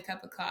they're holding a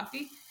cup of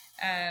coffee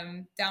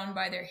down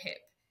by their hip.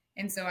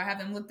 And so I have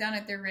them look down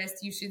at their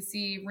wrist. You should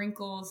see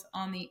wrinkles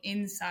on the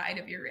inside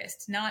of your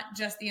wrist, not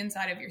just the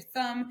inside of your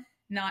thumb,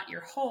 not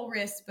your whole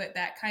wrist, but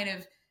that kind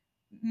of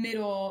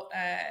middle,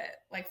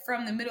 like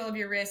from the middle of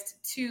your wrist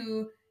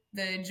to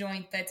the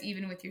joint that's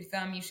even with your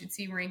thumb. You should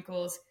see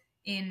wrinkles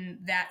in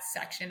that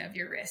section of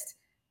your wrist.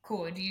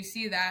 Cool. Do you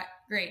see that?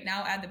 Great.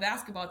 Now add the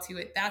basketball to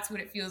it. That's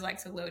what it feels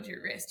like to load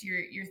your wrist.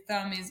 Your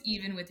thumb is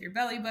even with your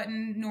belly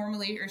button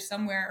normally, or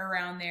somewhere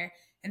around there.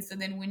 And so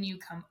then when you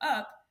come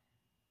up,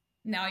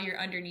 now you're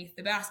underneath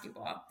the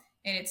basketball.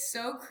 And it's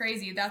so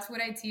crazy. That's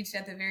what I teach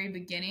at the very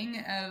beginning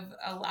of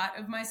a lot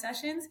of my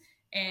sessions.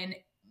 And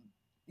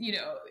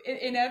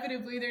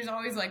inevitably there's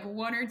always like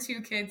one or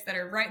two kids that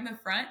are right in the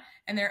front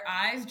and their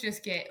eyes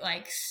just get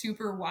like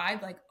super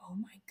wide, like, oh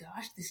my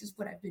gosh, this is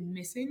what I've been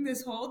missing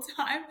this whole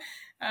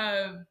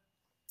time.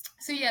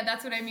 So yeah,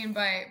 that's what I mean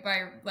by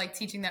like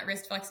teaching that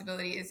wrist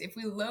flexibility is if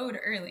we load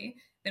early,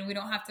 then we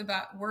don't have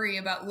to worry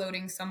about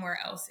loading somewhere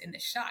else in the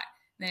shot.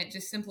 Then it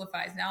just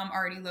simplifies. Now I'm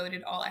already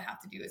loaded. All I have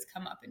to do is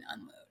come up and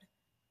unload.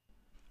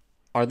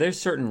 Are there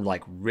certain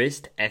like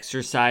wrist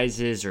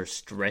exercises or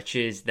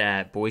stretches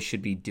that boys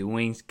should be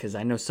doing? Because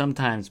I know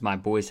sometimes my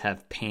boys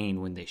have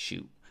pain when they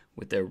shoot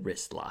with their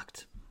wrist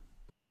locked.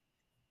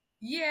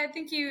 Yeah, I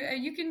think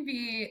you can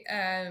be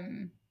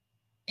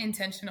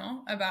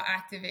intentional about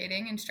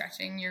activating and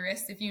stretching your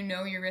wrist if you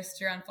know your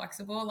wrists are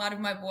unflexible. A lot of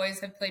my boys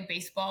have played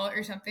baseball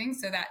or something,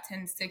 so that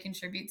tends to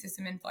contribute to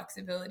some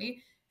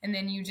inflexibility. And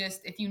then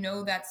if you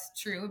know that's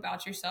true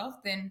about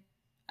yourself, then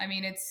I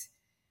mean, it's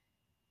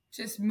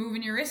just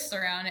moving your wrists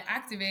around,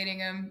 activating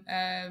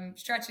them,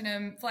 stretching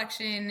them,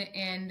 flexion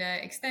and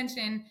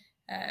extension,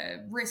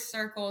 wrist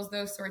circles,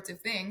 those sorts of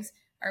things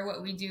are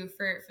what we do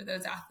for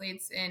those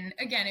athletes. And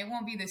again, it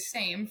won't be the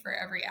same for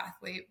every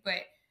athlete,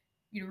 but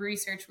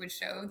research would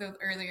show the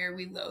earlier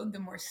we load, the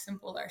more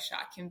simple our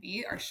shot can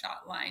be. Our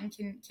shot line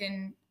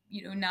can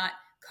not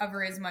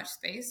cover as much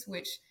space,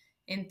 which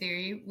in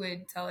theory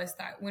would tell us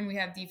that when we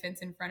have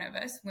defense in front of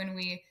us, when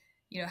we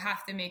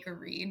have to make a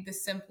read, the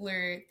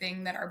simpler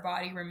thing that our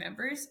body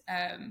remembers,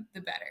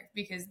 the better,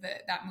 because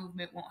that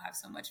movement won't have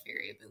so much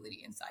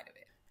variability inside of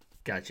it.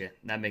 Gotcha.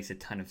 That makes a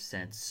ton of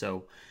sense.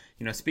 So,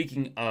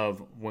 speaking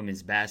of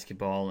women's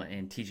basketball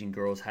and teaching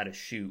girls how to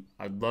shoot,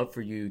 I'd love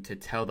for you to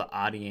tell the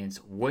audience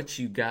what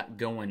you got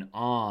going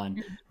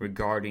on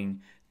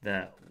regarding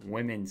the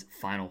women's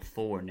Final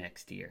Four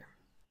next year.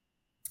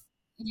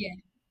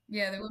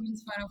 Yeah, the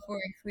women's Final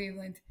Four in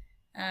Cleveland.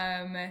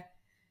 Um,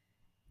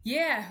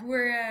 yeah,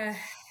 we're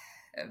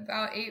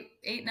about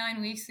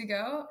 9 weeks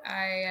ago.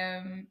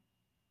 I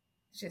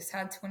just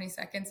had 20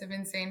 seconds of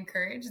insane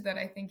courage that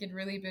I think had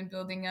really been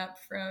building up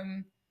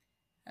from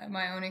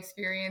my own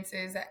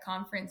experiences at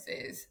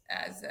conferences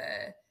as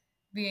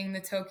being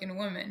the token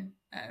woman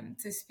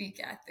to speak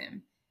at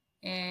them.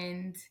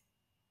 And,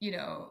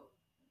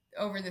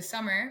 over this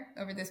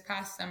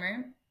past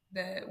summer,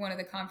 one of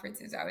the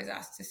conferences I was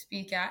asked to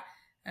speak at,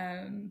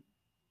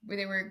 where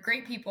they were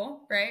great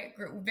people, right?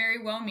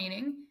 Very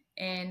well-meaning.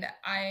 And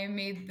I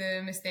made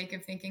the mistake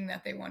of thinking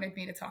that they wanted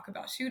me to talk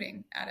about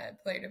shooting at a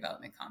player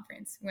development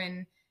conference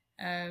when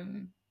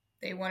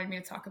they wanted me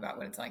to talk about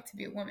what it's like to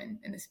be a woman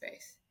in the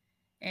space.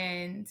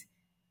 And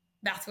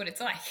that's what it's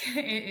like.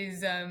 It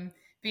is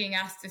being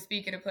asked to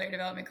speak at a player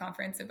development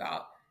conference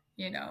about,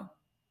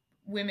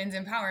 women's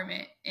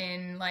empowerment.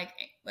 And like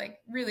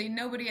really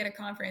nobody at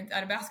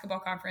a basketball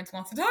conference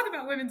wants to talk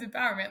about women's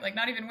empowerment. Like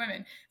not even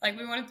women. Like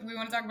we want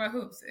to talk about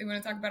hoops. We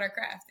want to talk about our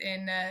craft.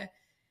 And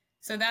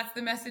so that's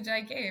the message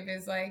I gave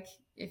is like,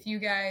 if you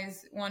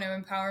guys want to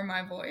empower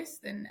my voice,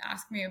 then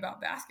ask me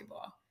about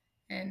basketball.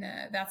 And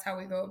that's how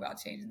we go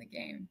about changing the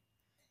game.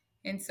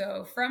 And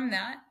so from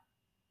that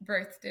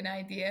birthed an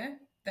idea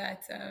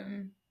that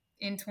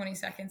in 20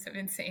 seconds of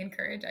insane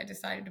courage, I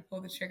decided to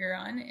pull the trigger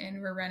on.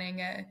 And we're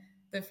running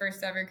the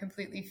first ever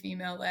completely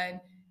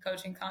female-led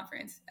coaching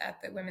conference at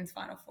the Women's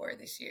Final Four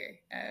this year.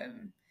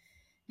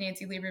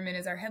 Nancy Lieberman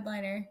is our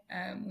headliner.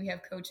 We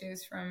have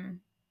coaches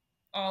from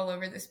all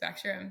over the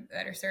spectrum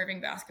that are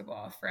serving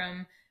basketball,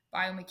 from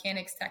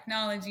biomechanics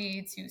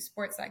technology to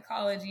sports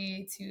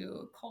psychology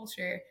to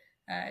culture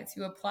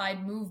to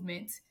applied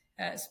movement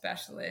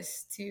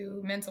specialists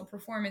to mental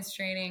performance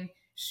training,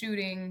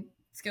 shooting,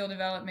 skill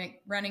development,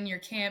 running your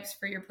camps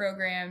for your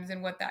programs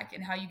and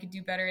how you could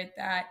do better at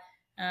that.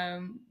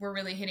 We're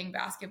really hitting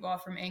basketball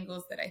from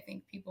angles that I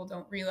think people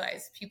don't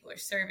realize. People are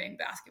serving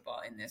basketball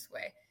in this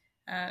way.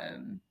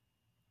 And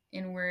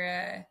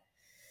we're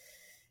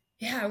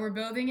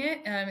building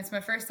it. It's my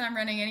first time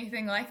running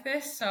anything like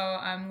this, so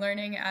I'm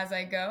learning as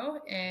I go,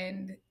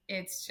 and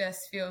it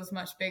just feels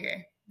much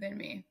bigger than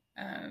me.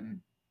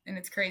 And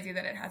it's crazy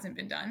that it hasn't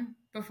been done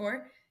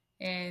before.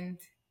 And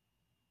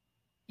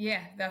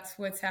yeah, that's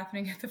what's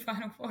happening at the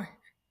Final Four.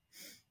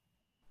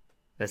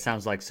 That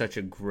sounds like such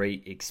a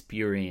great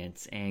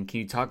experience. And can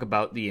you talk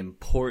about the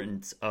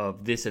importance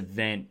of this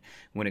event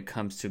when it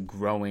comes to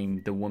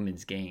growing the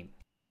women's game?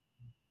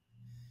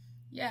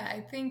 Yeah,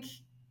 I think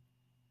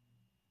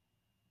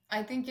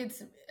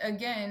it's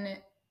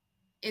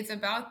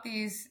about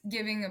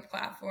giving a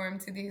platform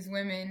to these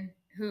women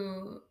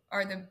who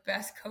are the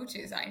best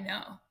coaches I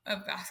know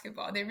of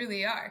basketball. They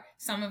really are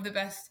some of the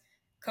best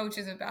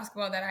coaches of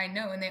basketball that I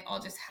know, and they all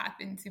just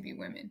happen to be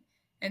women.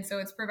 And so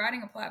it's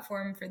providing a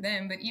platform for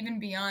them, but even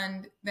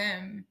beyond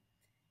them,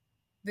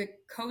 the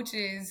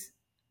coaches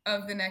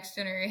of the next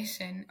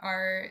generation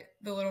are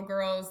the little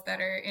girls that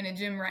are in a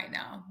gym right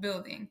now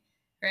building.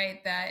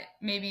 right, that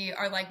maybe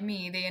are like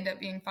me. They end up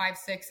being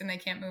 5'6" and they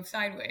can't move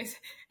sideways.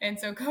 And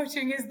so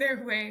coaching is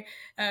their way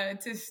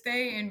to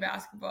stay in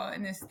basketball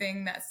and this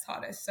thing that's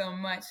taught us so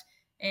much.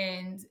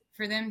 And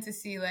for them to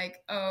see like,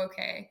 oh,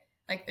 okay,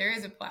 like there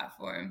is a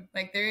platform,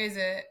 like there is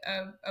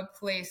a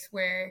place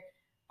where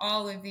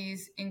all of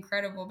these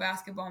incredible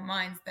basketball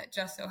minds that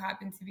just so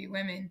happen to be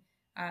women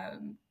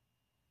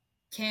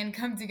can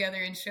come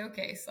together and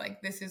showcase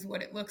like this is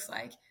what it looks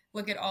like.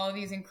 Look at all of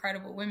these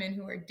incredible women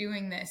who are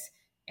doing this,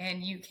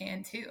 and you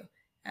can too.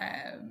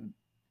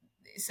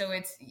 So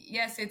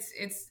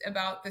it's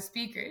about the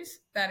speakers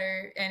that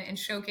are and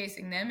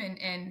showcasing them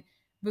and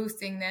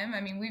boosting them.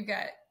 I mean, we've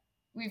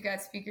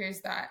got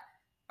speakers that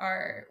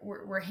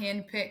were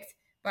handpicked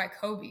by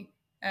Kobe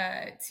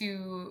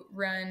to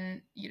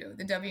run,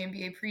 the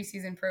WNBA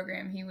preseason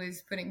program he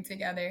was putting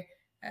together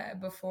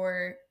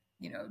before,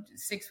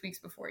 6 weeks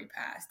before he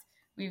passed.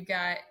 We've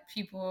got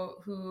people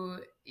who,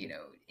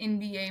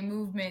 NBA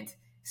movement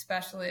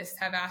specialists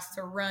have asked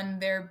to run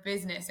their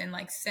business and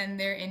like send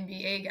their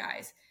NBA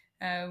guys.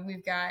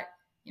 We've got,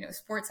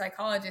 sports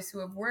psychologists who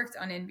have worked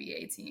on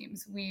NBA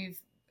teams. We've,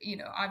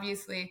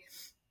 obviously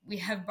we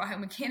have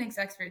biomechanics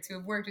experts who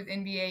have worked with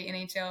NBA,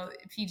 NHL,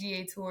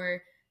 PGA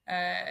Tour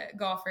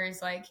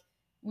golfers. Like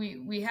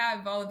we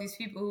have all of these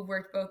people who've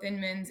worked both in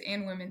men's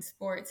and women's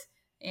sports,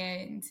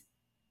 and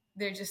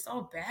they're just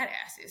all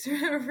badasses,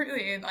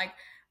 really. And like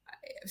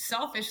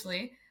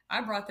selfishly,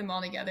 I brought them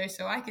all together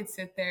so I could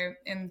sit there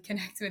and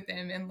connect with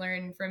them and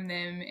learn from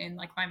them. And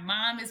like my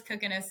mom is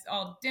cooking us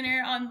all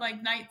dinner on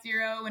like night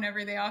 0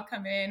 whenever they all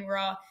come in. We're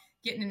all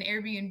getting an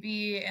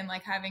Airbnb and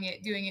like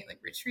doing it like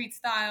retreat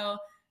style,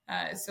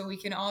 so we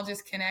can all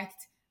just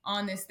connect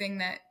on this thing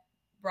that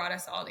brought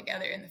us all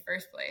together in the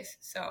first place.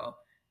 So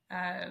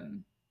I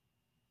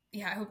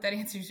hope that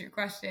answers your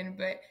question.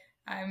 But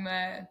I'm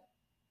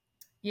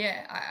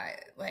I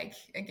like,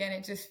 again,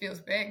 it just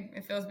feels big.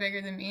 It feels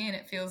bigger than me, and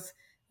it feels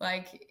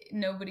like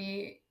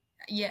nobody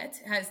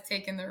yet has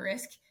taken the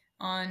risk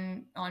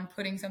on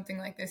putting something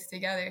like this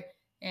together.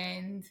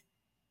 And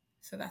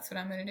so that's what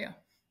I'm going to do.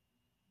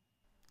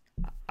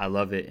 I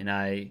love it. And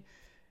I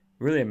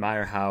really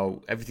admire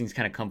how everything's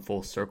kind of come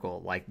full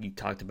circle, like you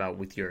talked about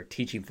with your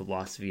teaching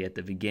philosophy at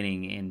the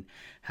beginning, and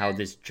how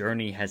this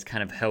journey has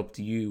kind of helped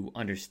you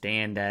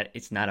understand that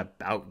it's not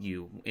about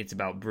you, it's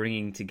about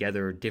bringing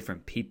together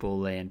different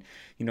people. And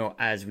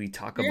as we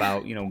talk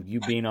about you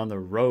being on the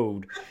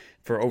road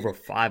for over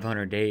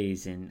 500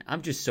 days, and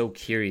I'm just so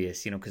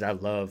curious, because I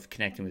love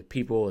connecting with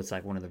people. It's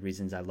like one of the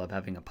reasons I love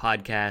having a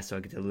podcast, so I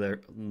get to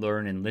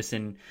learn and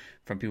listen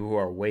from people who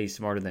are way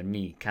smarter than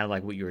me, kind of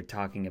like what you were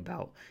talking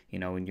about,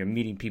 and you're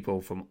meeting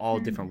people from all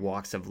different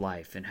walks of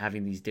life and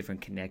having these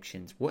different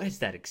connections. What has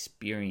that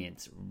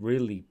experience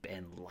really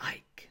been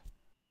like?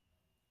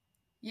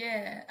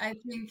 Yeah, I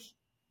think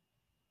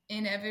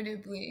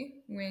inevitably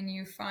when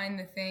you find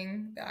the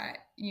thing that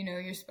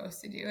you're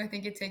supposed to do, I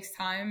think it takes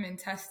time and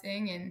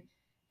testing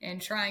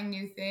and trying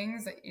new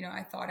things.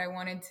 I thought I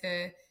wanted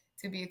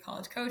to be a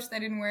college coach. That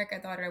didn't work. I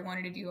thought I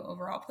wanted to do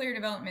overall player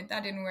development.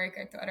 That didn't work.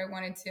 I thought I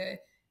wanted to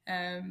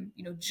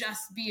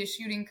just be a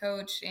shooting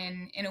coach,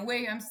 and in a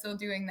way I'm still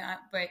doing that,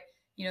 but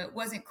it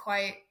wasn't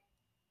quite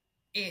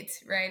it,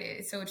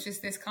 right? So it's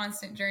just this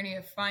constant journey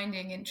of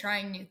finding and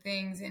trying new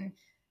things. And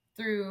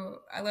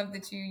I love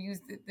that you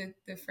used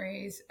the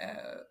phrase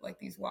like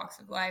these walks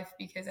of life,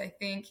 because I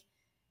think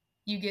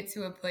you get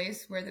to a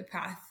place where the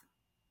path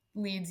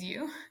leads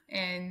you,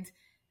 and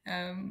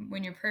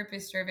when you're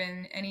purpose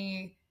driven,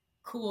 any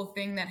cool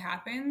thing that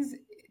happens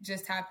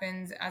just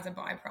happens as a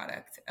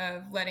byproduct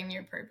of letting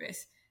your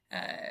purpose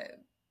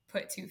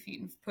put 2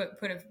 feet and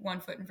put one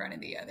foot in front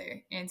of the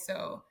other. And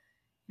so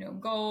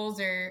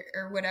goals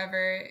or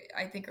whatever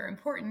I think are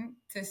important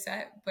to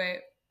set, but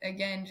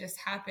again, just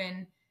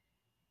happen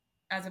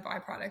as a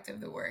byproduct of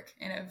the work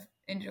and of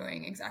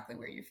enjoying exactly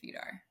where your feet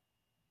are.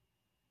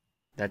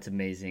 That's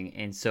amazing.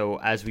 And so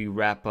as we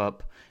wrap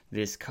up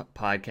this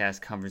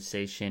podcast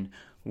conversation,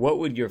 what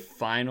would your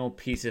final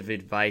piece of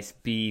advice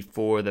be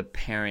for the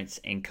parents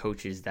and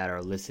coaches that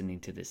are listening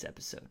to this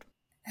episode?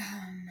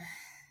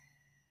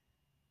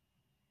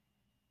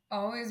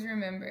 Always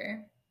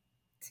remember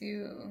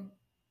to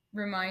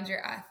remind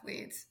your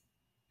athletes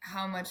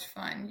how much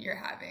fun you're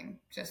having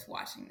just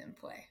watching them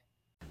play.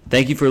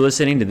 Thank you for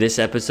listening to this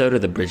episode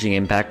of the Bridging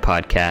Impact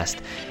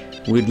Podcast.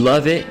 We'd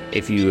love it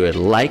if you would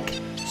like,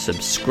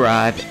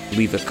 subscribe,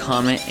 leave a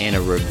comment and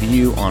a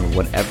review on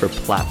whatever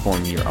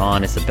platform you're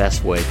on. It's the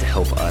best way to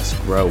help us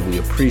grow. We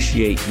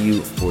appreciate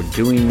you for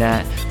doing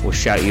that. We'll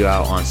shout you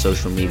out on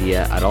social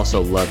media. I'd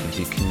also love if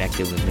you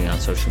connected with me on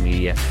social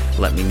media.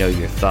 Let me know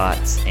your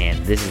thoughts.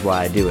 And this is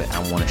why I do it.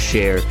 I want to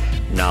share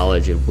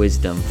knowledge and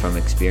wisdom from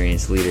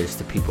experienced leaders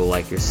to people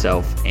like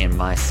yourself and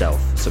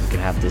myself, so we can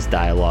have this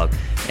dialogue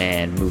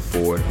and move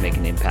forward, make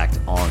an impact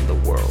on the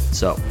world.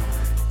 So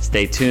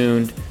stay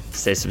tuned,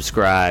 stay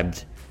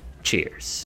subscribed. Cheers.